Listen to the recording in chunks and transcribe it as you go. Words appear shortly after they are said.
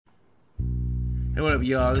Hey, what up,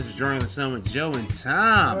 y'all? This is Drawing the Sun with Joe and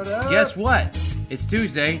Tom. What up? Guess what? It's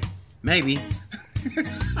Tuesday. Maybe.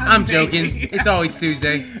 I'm joking. It's always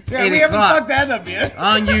Tuesday. Yeah, 8 we haven't o'clock fucked that up yet.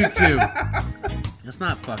 on YouTube. That's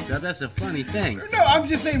not fucked up. That's a funny thing. No, I'm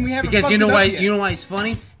just saying we haven't Because fucked you know it why? up yet. You know why it's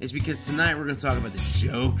funny? It's because tonight we're going to talk about the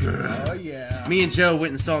Joker. Oh, yeah. Me and Joe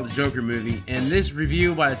went and saw the Joker movie, and this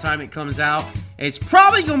review, by the time it comes out, it's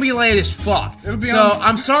probably going to be late as fuck. It'll be so on-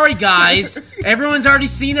 I'm sorry, guys. Everyone's already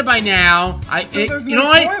seen it by now. there's You no know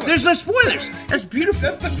what? spoilers. There's no spoilers. That's beautiful.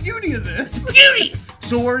 That's the beauty of this. Beauty.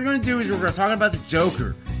 So what we're going to do is we're going to talk about the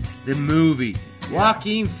Joker, the movie.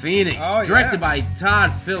 Joaquin Phoenix, Oh, directed yeah. by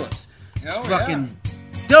Todd Phillips. It's Oh, fucking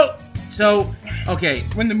dope. So, okay,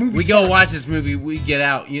 When the movie we go starts. watch this movie, we get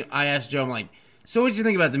out. I asked Joe, I'm like, so what did you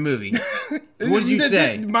think about the movie? What did you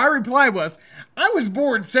say? My reply was, I was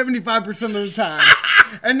bored 75% of the time.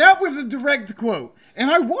 And that was a direct quote.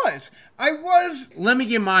 And I was. Let me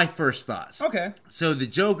give my first thoughts. Okay. So the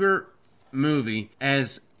Joker movie,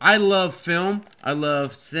 as I love film, I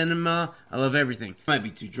love cinema, I love everything. I might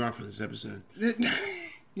be too drunk for this episode.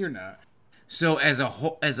 You're not. So as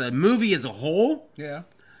a movie as a whole, Yeah.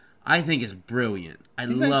 I think it's brilliant. I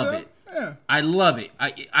You think love so? it. Yeah. I love it.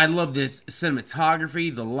 I love this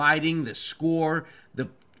cinematography, the lighting, the score, the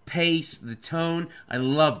pace, the tone. I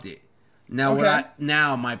loved it. Now Okay.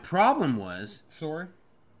 now my problem was Sorry.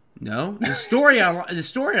 no the story. The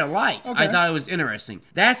story I liked. I Okay. thought it was interesting.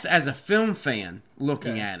 That's as a film fan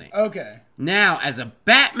looking at it. Okay. Now as a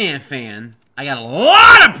Batman fan, I got a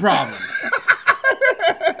lot of problems.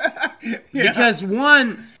 Yeah. Because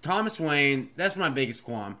one, Thomas Wayne, that's my biggest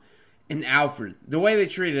qualm. And Alfred, the way they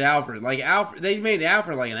treated Alfred, they made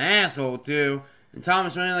Alfred like an asshole too, and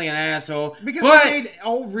Thomas Wayne like an asshole. Because but they made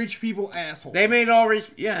all rich people assholes. they made all rich.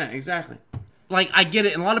 Yeah, exactly. Like I get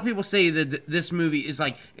it, and a lot of people say that this movie is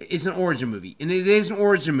it's an origin movie, and it is an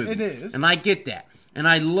origin movie. It is. And I get that, and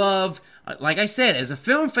I love, like I said, as a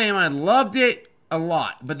film fan, I loved it a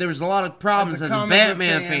lot. But there was a lot of problems As as a a comic book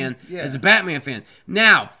Batman fan, fan. yeah. As a Batman fan,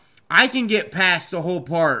 now I can get past the whole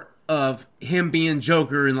part of him being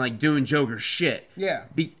Joker and like doing Joker shit. Yeah.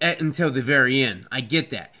 Until the very end. I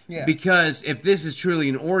get that. Yeah. Because if this is truly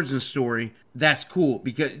an origin story, that's cool.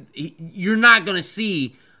 Because you're not going to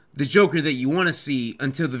see the Joker that you want to see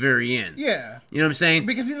until the very end. Yeah. You know what I'm saying?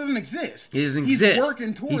 Because he doesn't exist. He doesn't He's exist.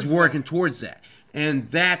 working towards He's working towards that. And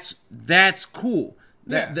that's cool.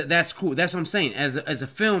 Yeah. That's cool. That's what I'm saying. As a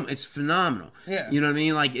film, it's phenomenal. Yeah. You know what I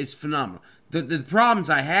mean? Like, it's phenomenal. The problems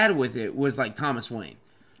I had with it was like Thomas Wayne.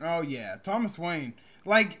 Oh, yeah. Thomas Wayne.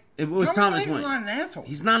 Like, It was Thomas Wayne's Wayne. not an asshole.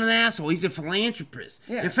 He's not an asshole. He's a philanthropist.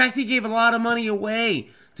 Yeah. In fact, he gave a lot of money away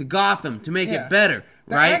to Gotham to make Yeah. it better,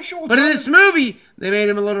 The right? actual But in Thomas- this movie, they made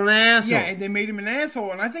him a little asshole. Yeah, they made him an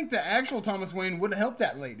asshole, and I think the actual Thomas Wayne would have helped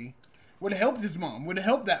that lady. Would have helped his mom. Would have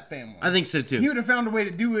helped that family. I think so too. He would have found a way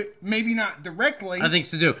to do it, maybe not directly. I think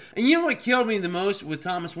so too. And you know what killed me the most with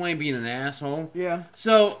Thomas Wayne being an asshole? Yeah.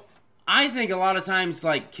 So I think a lot of times,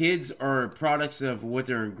 like, kids are products of what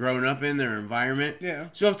they're growing up in, their environment. Yeah.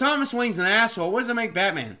 So if Thomas Wayne's an asshole, what does it make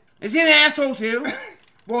Batman? Is he an asshole too?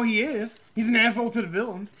 Well, he is. He's an asshole to the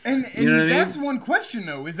villains. And You know what I mean? that's one question,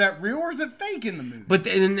 though. Is that real or is it fake in the movie? But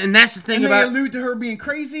and that's the thing and they about. allude to her being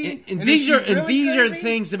crazy. And is these she are really these are crazy?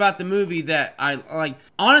 things about the movie that I like.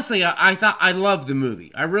 Honestly, I thought I loved the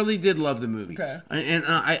movie. I really did love the movie. Okay. And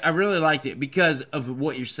I really liked it because of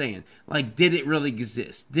what you're saying. Like, did it really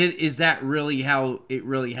exist? Is that really how it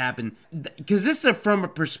really happened? Because this is from a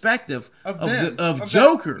perspective of them, of that-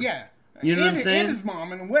 Joker. yeah. You know what And- I'm saying? And his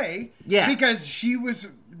mom, in a way. Yeah. Because she was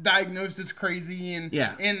diagnosed as crazy and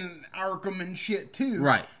Yeah. in Arkham and shit too.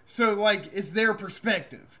 Right. So like, it's their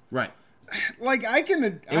perspective. Right. Like I can.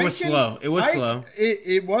 It was slow. It was slow.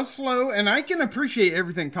 It was slow, and I can appreciate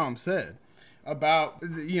everything Tom said about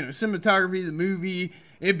cinematography, the movie,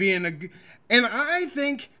 it being and I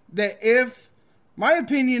think that if my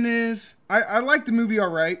opinion is I like the movie all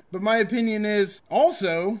right, but my opinion is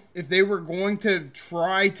also if they were going to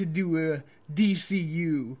try to do a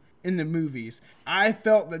DCU in the movies, I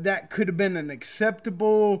felt that could have been an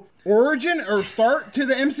acceptable origin or start to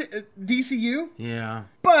the DCU. Yeah.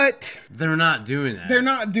 But They're not doing that. they're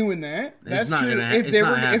not doing that. That's not true. gonna If it's they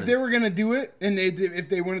not were happening. if they were gonna do it, and if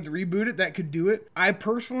they wanted to reboot it, that could do it. I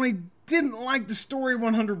personally didn't like the story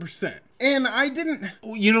 100%, and I didn't.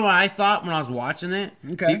 You know what I thought when I was watching it?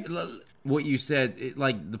 Okay. What you said,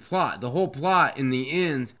 like the plot, the whole plot in the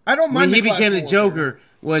end. I don't mind when he the class became the warfare. Joker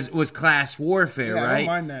was class warfare, Yeah, I don't right?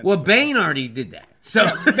 mind that. Well, Bane already did that. So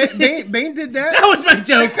Bane did that. that was my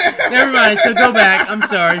joke. Never mind. So go back. I'm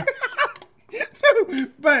sorry.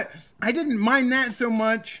 But I didn't mind that so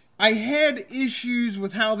much. I had issues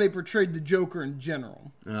with how they portrayed the Joker in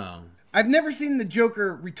general. Oh. I've never seen the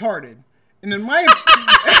Joker retarded. And in my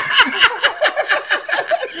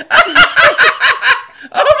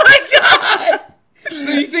Oh my god!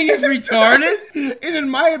 So you think he's retarded? and in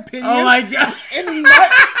my opinion, Oh my god! and in my,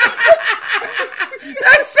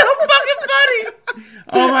 That's so fucking funny!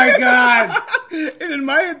 Oh my god! and in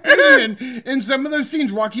my opinion, in some of those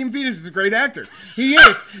scenes, Joaquin Phoenix is a great actor. He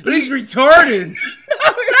is. But he's retarded.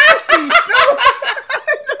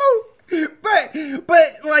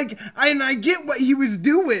 But like, I get what he was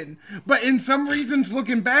doing, but in some reasons,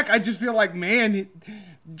 looking back, I just feel like, man,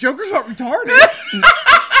 Joker's not retarded.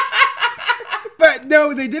 But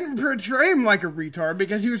no, they didn't portray him like a retard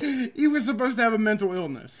because he was supposed to have a mental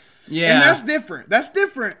illness. Yeah. And that's different. That's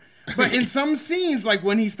different. But in some scenes, like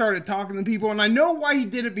when he started talking to people, and I know why he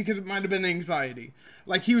did it because it might have been anxiety.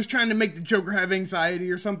 Like he was trying to make the Joker have anxiety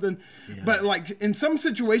or something. Yeah. But like in some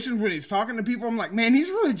situations when he's talking to people, I'm like, man, he's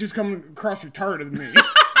really just coming across retarded to me.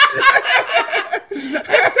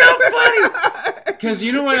 That's so funny. Because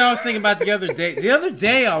you know what I was thinking about the other day? The other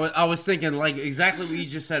day I was thinking like exactly what you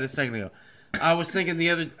just said a second ago. I was thinking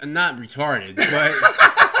not retarded, but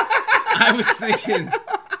I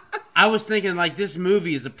was thinking like this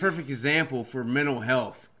movie is a perfect example for mental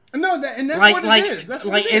health. No, that's what it is. That's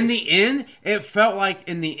what it is. In the end, it felt like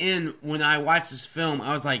in the end when I watched this film,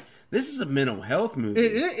 I was like, this is a mental health movie.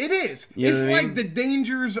 It is. You know it's like the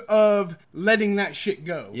dangers of letting that shit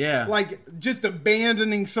go. Yeah. Like just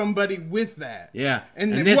abandoning somebody with that. Yeah.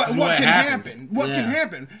 And this is what can happens. happen? What can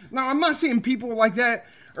happen? Now, I'm not saying people like that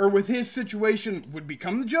or with his situation would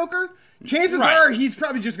become the Joker. Chances are he's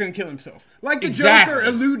probably just going to kill himself. Like the Joker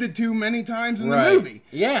alluded to many times in the movie.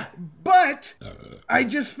 Yeah. But I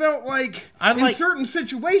just felt like in certain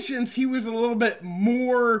situations he was a little bit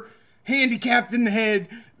more handicapped in the head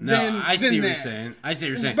than I see what that. you're saying. I see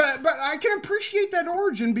what you're saying. But I can appreciate that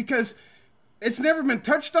origin because it's never been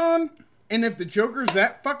touched on. And if the Joker's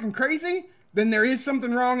that fucking crazy, then there is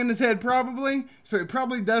something wrong in his head probably. So he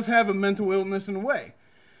probably does have a mental illness in a way.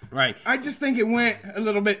 Right. I just think it went a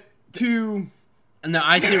little bit too... No,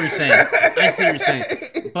 I see what you're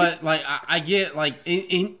saying. But, like, I get, like,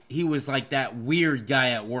 he was, like, that weird guy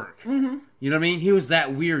at work. Mm-hmm. You know what I mean? He was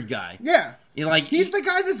that weird guy. Yeah. You know, like, he's the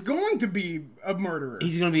guy that's going to be a murderer.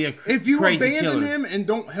 He's going to be a crazy killer. If you abandon him and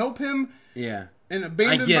don't help him... Yeah. And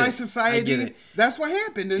abandoned by society, that's what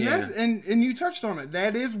happened. And yeah. and you touched on it.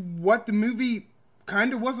 That is what the movie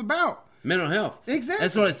kind of was about. Mental health. Exactly.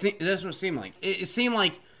 That's what it seemed like. It seemed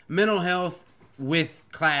like mental health with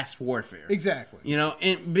class warfare. Exactly. You know,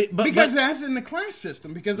 because that's in the class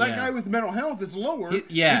system. Because that guy with mental health is lower.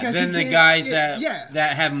 Than the guys that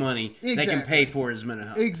have money that can pay for his mental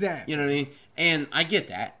health. Exactly. You know what I mean? And I get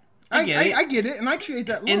that. I get it, and I appreciate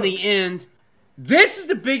that. In the end, this is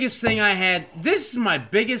the biggest thing I had. This is my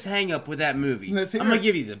biggest hang-up with that movie. I'm going to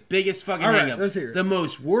give you the biggest fucking hang-up. Let's hear it. The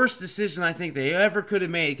most worst decision I think they ever could have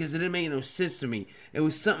made because it didn't make no sense to me. It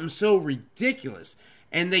was something so ridiculous.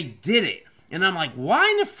 And they did it. And I'm like, why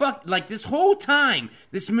in the fuck? Like, this whole time,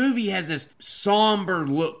 this movie has this somber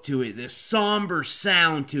look to it, this somber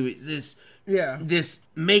sound to it, this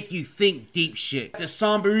make you think deep shit. The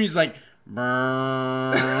somber music's like,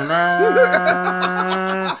 and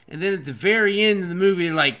then at the very end of the movie,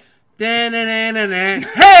 they're like, hey, hey,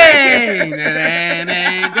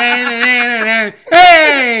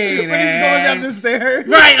 when he's going down the stairs,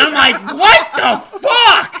 right? I'm like, what the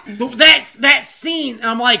fuck? That scene.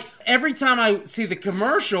 I'm like, every time I see the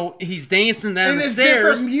commercial, he's dancing down the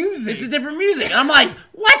stairs. It's a different music. I'm like,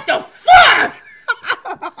 what the fuck?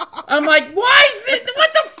 I'm like, why is it?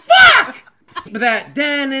 What the fuck? But that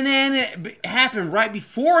happened right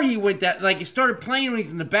before he went that. Like, it started playing when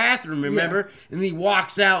he's in the bathroom, remember? Yeah. And then he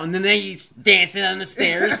walks out, and then he's dancing on the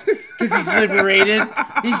stairs because he's liberated.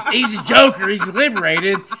 He's a Joker. He's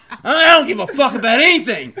liberated. I don't give a fuck about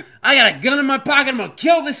anything. I got a gun in my pocket. I'm gonna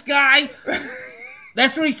kill this guy.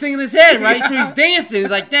 That's what he's thinking in his head, right? So he's dancing. He's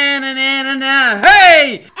like,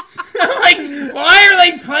 hey! I'm like, why are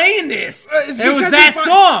they playing this? It was that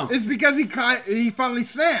song. It's because he finally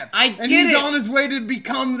snapped. And he's on his way to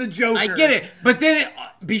become the Joker. I get it. But then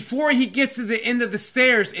before he gets to the end of the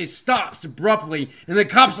stairs, it stops abruptly. And the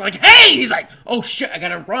cops are like, hey! He's like, oh shit, I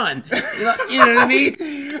gotta run. You know what I mean?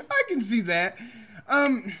 I can see that.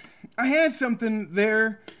 I had something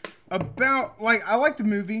there about, like, I liked the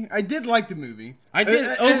movie. I did like the movie. I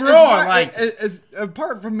did. Overall, I liked it.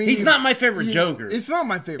 Apart from me... He's not my favorite Joker. It's not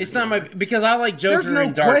my favorite. It's not my... Because I like Joker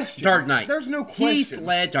in Dark Knight. There's no question. Heath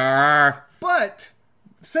Ledger. But,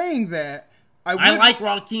 saying that, I like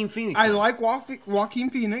Joaquin Phoenix. I like Joaquin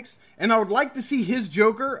Phoenix, and I would like to see his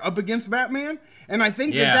Joker up against Batman. And I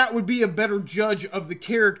think that would be a better judge of the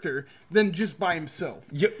character than just by himself.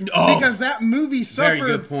 Because that movie suffered.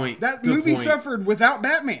 Very good point. That movie suffered without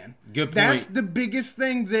Batman. Good point. That's the biggest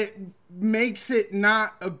thing that makes it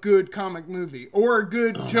not a good comic movie or a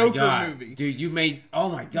good Joker movie. Dude, you made... Oh,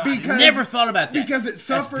 my God. I never thought about that. Because it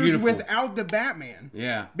suffers without the Batman.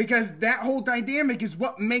 Yeah. Because that whole dynamic is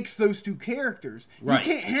what makes those two characters. Right.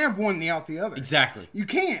 You can't have one without the other. Exactly. You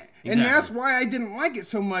can't. Exactly. And that's why I didn't like it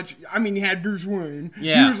so much. I mean, you had Bruce Wayne.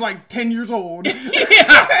 Yeah. He was like 10 years old.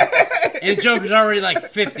 Yeah. And Joker's already like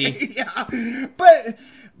 50. Yeah.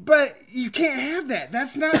 But you can't have that.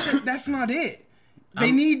 That's not it.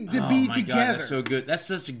 They need to be together. God, that's so good. That's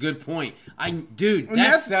such a good point.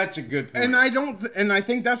 That's such a good point. And I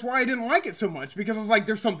think that's why I didn't like it so much, because I was like,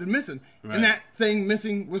 there's something missing. Right. And that thing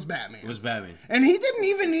missing was Batman. And he didn't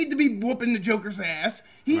even need to be whooping the Joker's ass.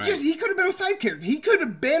 He could have been a side character. He could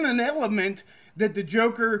have been an element that the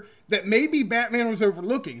Joker, that maybe Batman was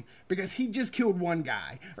overlooking, because he just killed one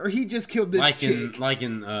guy, or he just killed this chick. Like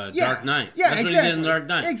in Dark Knight. Yeah, that's exactly. what he did in Dark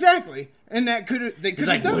Knight. Exactly. And that they could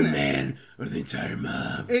have done one that. man or the entire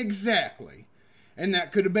mob. Exactly. And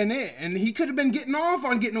that could have been it. And he could have been getting off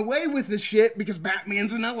on getting away with this shit because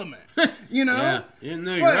Batman's an element. You know? Yeah,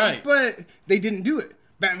 no, you're right. But they didn't do it.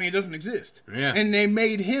 Batman doesn't exist. Yeah. And they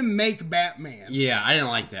made him make Batman. Yeah, I didn't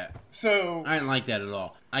like that. So I didn't like that at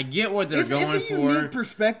all. I get what they're going it's a for. Unique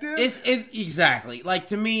perspective. Exactly. Like,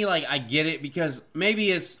 to me, like, I get it, because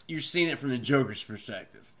maybe you're seeing it from the Joker's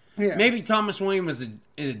perspective. Yeah. Maybe Thomas Wayne was a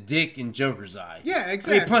dick in Joker's eye. Yeah,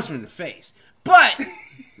 exactly. He punched him in the face. But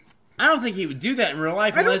I don't think he would do that in real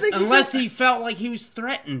life unless he felt like he was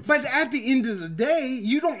threatened. But at the end of the day,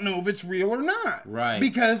 you don't know if it's real or not. Right.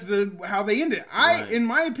 Because how they end it. In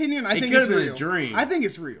my opinion, I think it's real. It could have been a dream. I think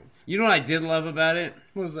it's real. You know what I did love about it?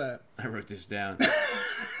 What was that? I wrote this down.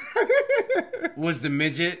 Was the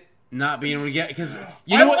midget not being able to get... Because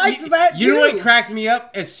you know what cracked me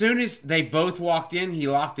up? As soon as they both walked in, he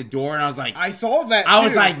locked the door, and I was like... I saw that, I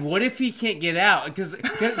was like, what if he can't get out? Because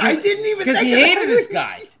I didn't even think because he hated this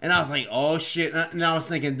guy. And I was like, oh, shit. And I was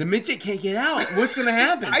thinking, the midget can't get out. What's going to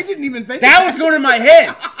happen? I didn't even think that was going in my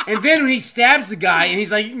head. And then when he stabs the guy, and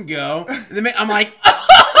he's like, you can go. And I'm like...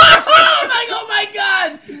 oh my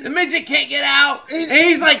God, the midget can't get out. And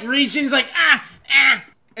he's like reaching, he's like, ah.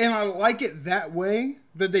 And I like it that way,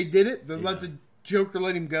 that they did it, let the Joker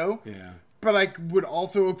let him go. Yeah. But I would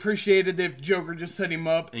also appreciate it if Joker just set him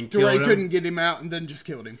up to where he couldn't get him out and then just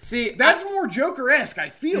killed him. See, that's more Joker-esque, I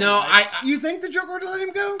feel. No, like. You think the Joker would have let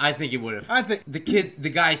him go? I think he would have. I think the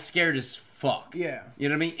guy's scared as fuck. Yeah. You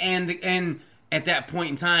know what I mean? And at that point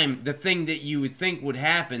in time, the thing that you would think would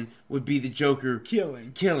happen would be the Joker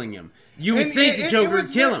killing him. You would think the Joker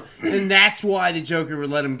would kill him, and that's why the Joker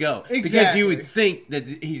would let him go. Exactly. Because you would think that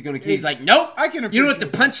he's going to kill. He's like, nope. I can appreciate. You know what the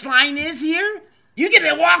punchline is here? You get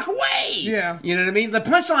to walk away. Yeah. You know what I mean? The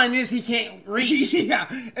punchline is he can't reach. Yeah.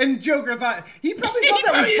 And Joker thought... He probably thought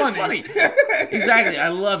that was funny. Exactly. I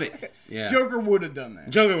love it. Yeah. Joker would have done that.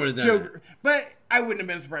 Joker would have done that. But I wouldn't have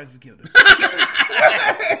been surprised if he killed him.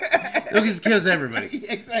 Because he kills everybody.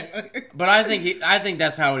 Exactly. But I think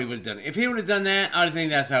that's how he would have done it. If he would have done that, I would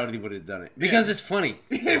think that's how he would have done it. Because it's funny.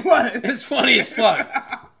 It was. It's funny as fuck.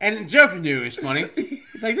 And Joker knew it was funny.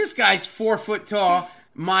 It's like, this guy's 4 foot tall.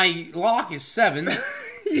 My lock is 7.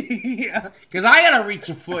 Yeah. Because I gotta reach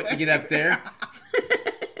a foot to get up there.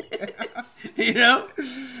 You know?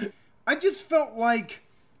 I just felt like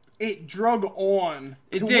it drug on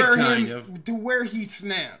to where he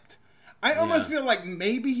snapped. I almost feel like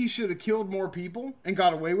maybe he should have killed more people and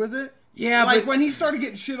got away with it. Yeah, like when he started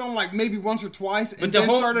getting shit on, like maybe once or twice, and then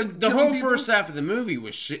started the whole first half of the movie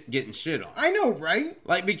was getting shit on. I know, right?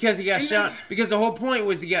 Like because he got shot. Because the whole point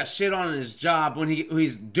was he got shit on in his job when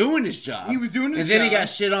he's doing his job. He was doing his job, and then he got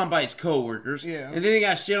shit on by his coworkers. Yeah, and then he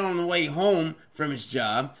got shit on the way home from his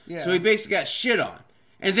job. Yeah, so he basically got shit on.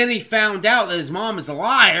 And then he found out that his mom is a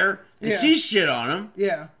liar, and she shit on him.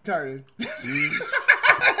 Yeah, retarded.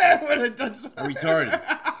 Retarded.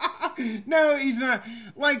 No, he's not.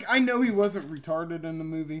 Like, I know he wasn't retarded in the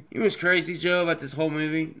movie. You know what's crazy, Joe, about this whole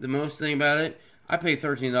movie? The most thing about it? I paid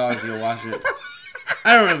 $13 to go watch it.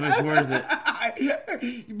 I don't know if it's worth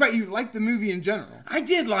it. But you like the movie in general. I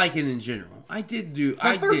did like it in general. I did do.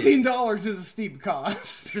 But $13 is a steep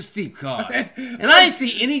cost. It's a steep cost. And I didn't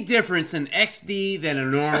see any difference in XD than a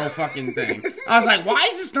normal fucking thing. I was like, why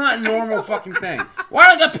is this not a normal fucking thing? Why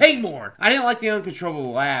do I got paid more? I didn't like the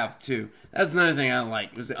uncontrollable laugh, too. That's another thing I didn't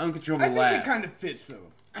like, was the uncontrollable laugh. I think it kind of fits,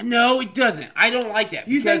 though. No, it doesn't. I don't like that.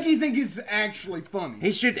 You think it's actually funny?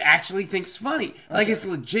 He should actually think it's funny. Okay. Like it's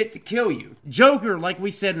legit to kill you. Joker, like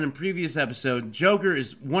we said in a previous episode, Joker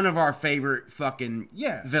is one of our favorite fucking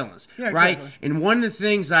villains. Yeah, right? Exactly. And one of the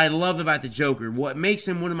things I love about the Joker, what makes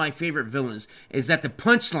him one of my favorite villains, is that the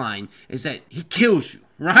punchline is that he kills you.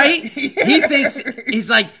 Right? Yeah. He thinks,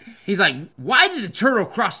 he's like, why did the turtle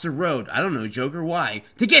cross the road? I don't know, Joker, why?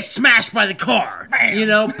 To get smashed by the car. Bam! You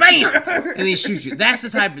know, bam! And he shoots you. That's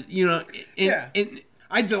the type of, you know.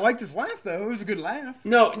 I liked his laugh, though. It was a good laugh.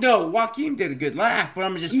 No, Joaquin did a good laugh, but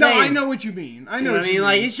I'm just saying. No, I know what you mean. I know what you mean.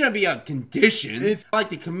 Like, it shouldn't be a condition. It's like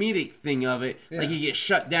the comedic thing of it. Yeah. Like, he gets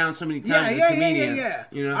shut down so many times as a comedian. Yeah.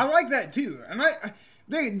 You know? I like that, too. And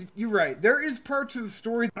you're right. There is parts of the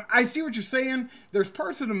story. I see what you're saying. There's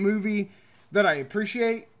parts of the movie that I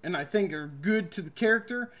appreciate and I think are good to the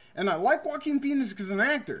character. And I like Joaquin Phoenix as an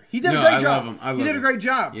actor. He did a great job. Love him. He did a great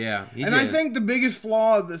job. Yeah, he did. And I think the biggest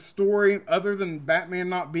flaw of the story, other than Batman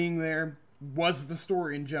not being there, was the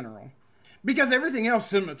story in general. Because everything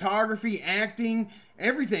else, cinematography, acting,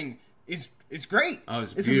 everything is great. Oh,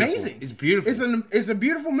 it's amazing. It's beautiful. It's a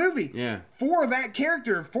beautiful movie. Yeah. For that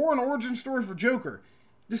character, for an origin story for Joker.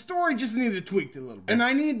 The story just needed tweaked a little bit. And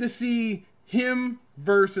I need to see him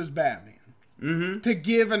versus Batman. Mm-hmm. To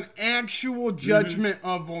give an actual judgment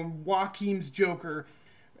of Joaquin's Joker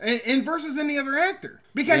and versus any other actor.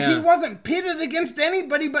 Because he wasn't pitted against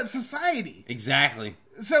anybody but society. Exactly.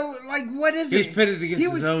 So, like, what is it? He was pitted against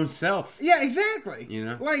his own self. Yeah, exactly. You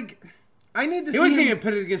know? Like, I need to see He wasn't even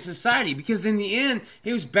pitted against society because in the end,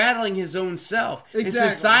 he was battling his own self. Exactly.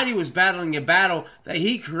 And society was battling a battle that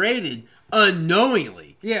he created unknowingly.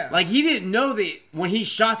 Yeah. Like, he didn't know that when he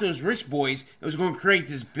shot those rich boys, it was going to create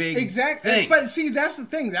this big thing. But see, that's the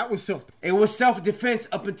thing. That was It was self-defense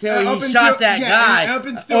up until he shot that guy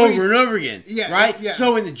over and over again. Yeah. Right? Yeah.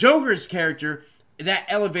 So in the Joker's character, that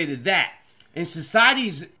elevated that. In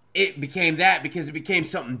society's, it became that because it became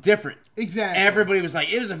something different. Exactly. Everybody was like,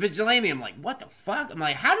 it was a vigilante. I'm like, what the fuck? I'm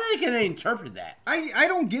like, how can they interpret that? I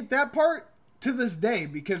don't get that part to this day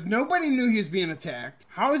because nobody knew he was being attacked.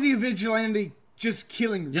 How is he a vigilante just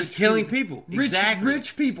killing people? Exactly.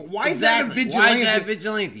 Rich people. Why is that a vigilante? Why is that a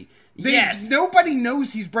vigilante? Yes. Nobody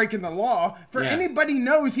knows he's breaking the law. For anybody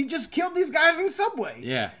knows, he just killed these guys in the subway.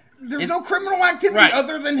 Yeah. There's no criminal activity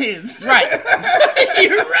other than his. Right.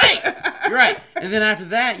 You're right. And then after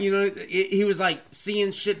that, you know, he was like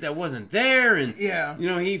seeing shit that wasn't there. And, you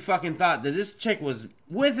know, he fucking thought that this chick was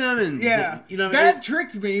with him. And, you know, that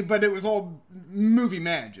tricked me, but it was all movie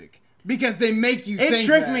magic. Because they make you think it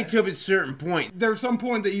tricked me to a certain point. There was some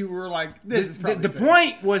point that you were like, this is probably the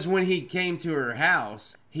point was when he came to her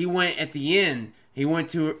house. He went at the end. He went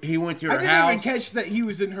to her house. I didn't even catch that he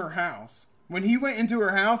was in her house. When he went into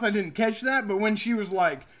her house, I didn't catch that. But when she was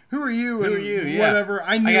like, "Who are you?" and whatever,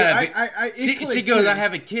 I knew. She goes, "I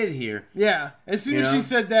have a kid here." Yeah. As soon as she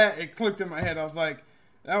said that, it clicked in my head. I was like,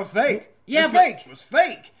 "That was fake." Yeah, it was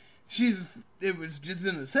fake. It was just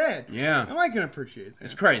in his head. Yeah. And I can appreciate that.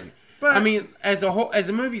 It's crazy. But I mean, as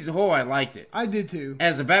a movie as a whole, I liked it. I did too.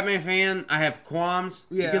 As a Batman fan, I have qualms.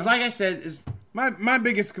 Yeah. Because, like I said, my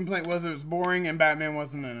biggest complaint was it was boring and Batman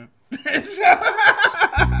wasn't in it.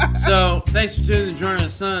 So, thanks for tuning in to Joining the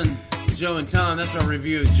Sun, Joe and Tom. That's our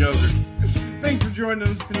review of Joker. Thanks for joining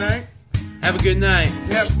us tonight. Have a good night.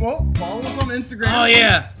 Yeah, well, follow us on Instagram. Oh,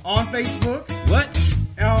 yeah. On Facebook. What?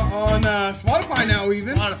 On Spotify now,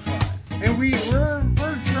 even. Spotify. And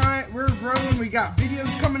we're growing. We got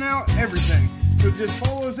videos coming out, everything. So just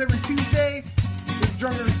follow us every Tuesday. This is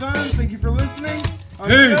Drunker the Sun. Thank you for listening. On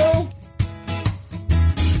the show.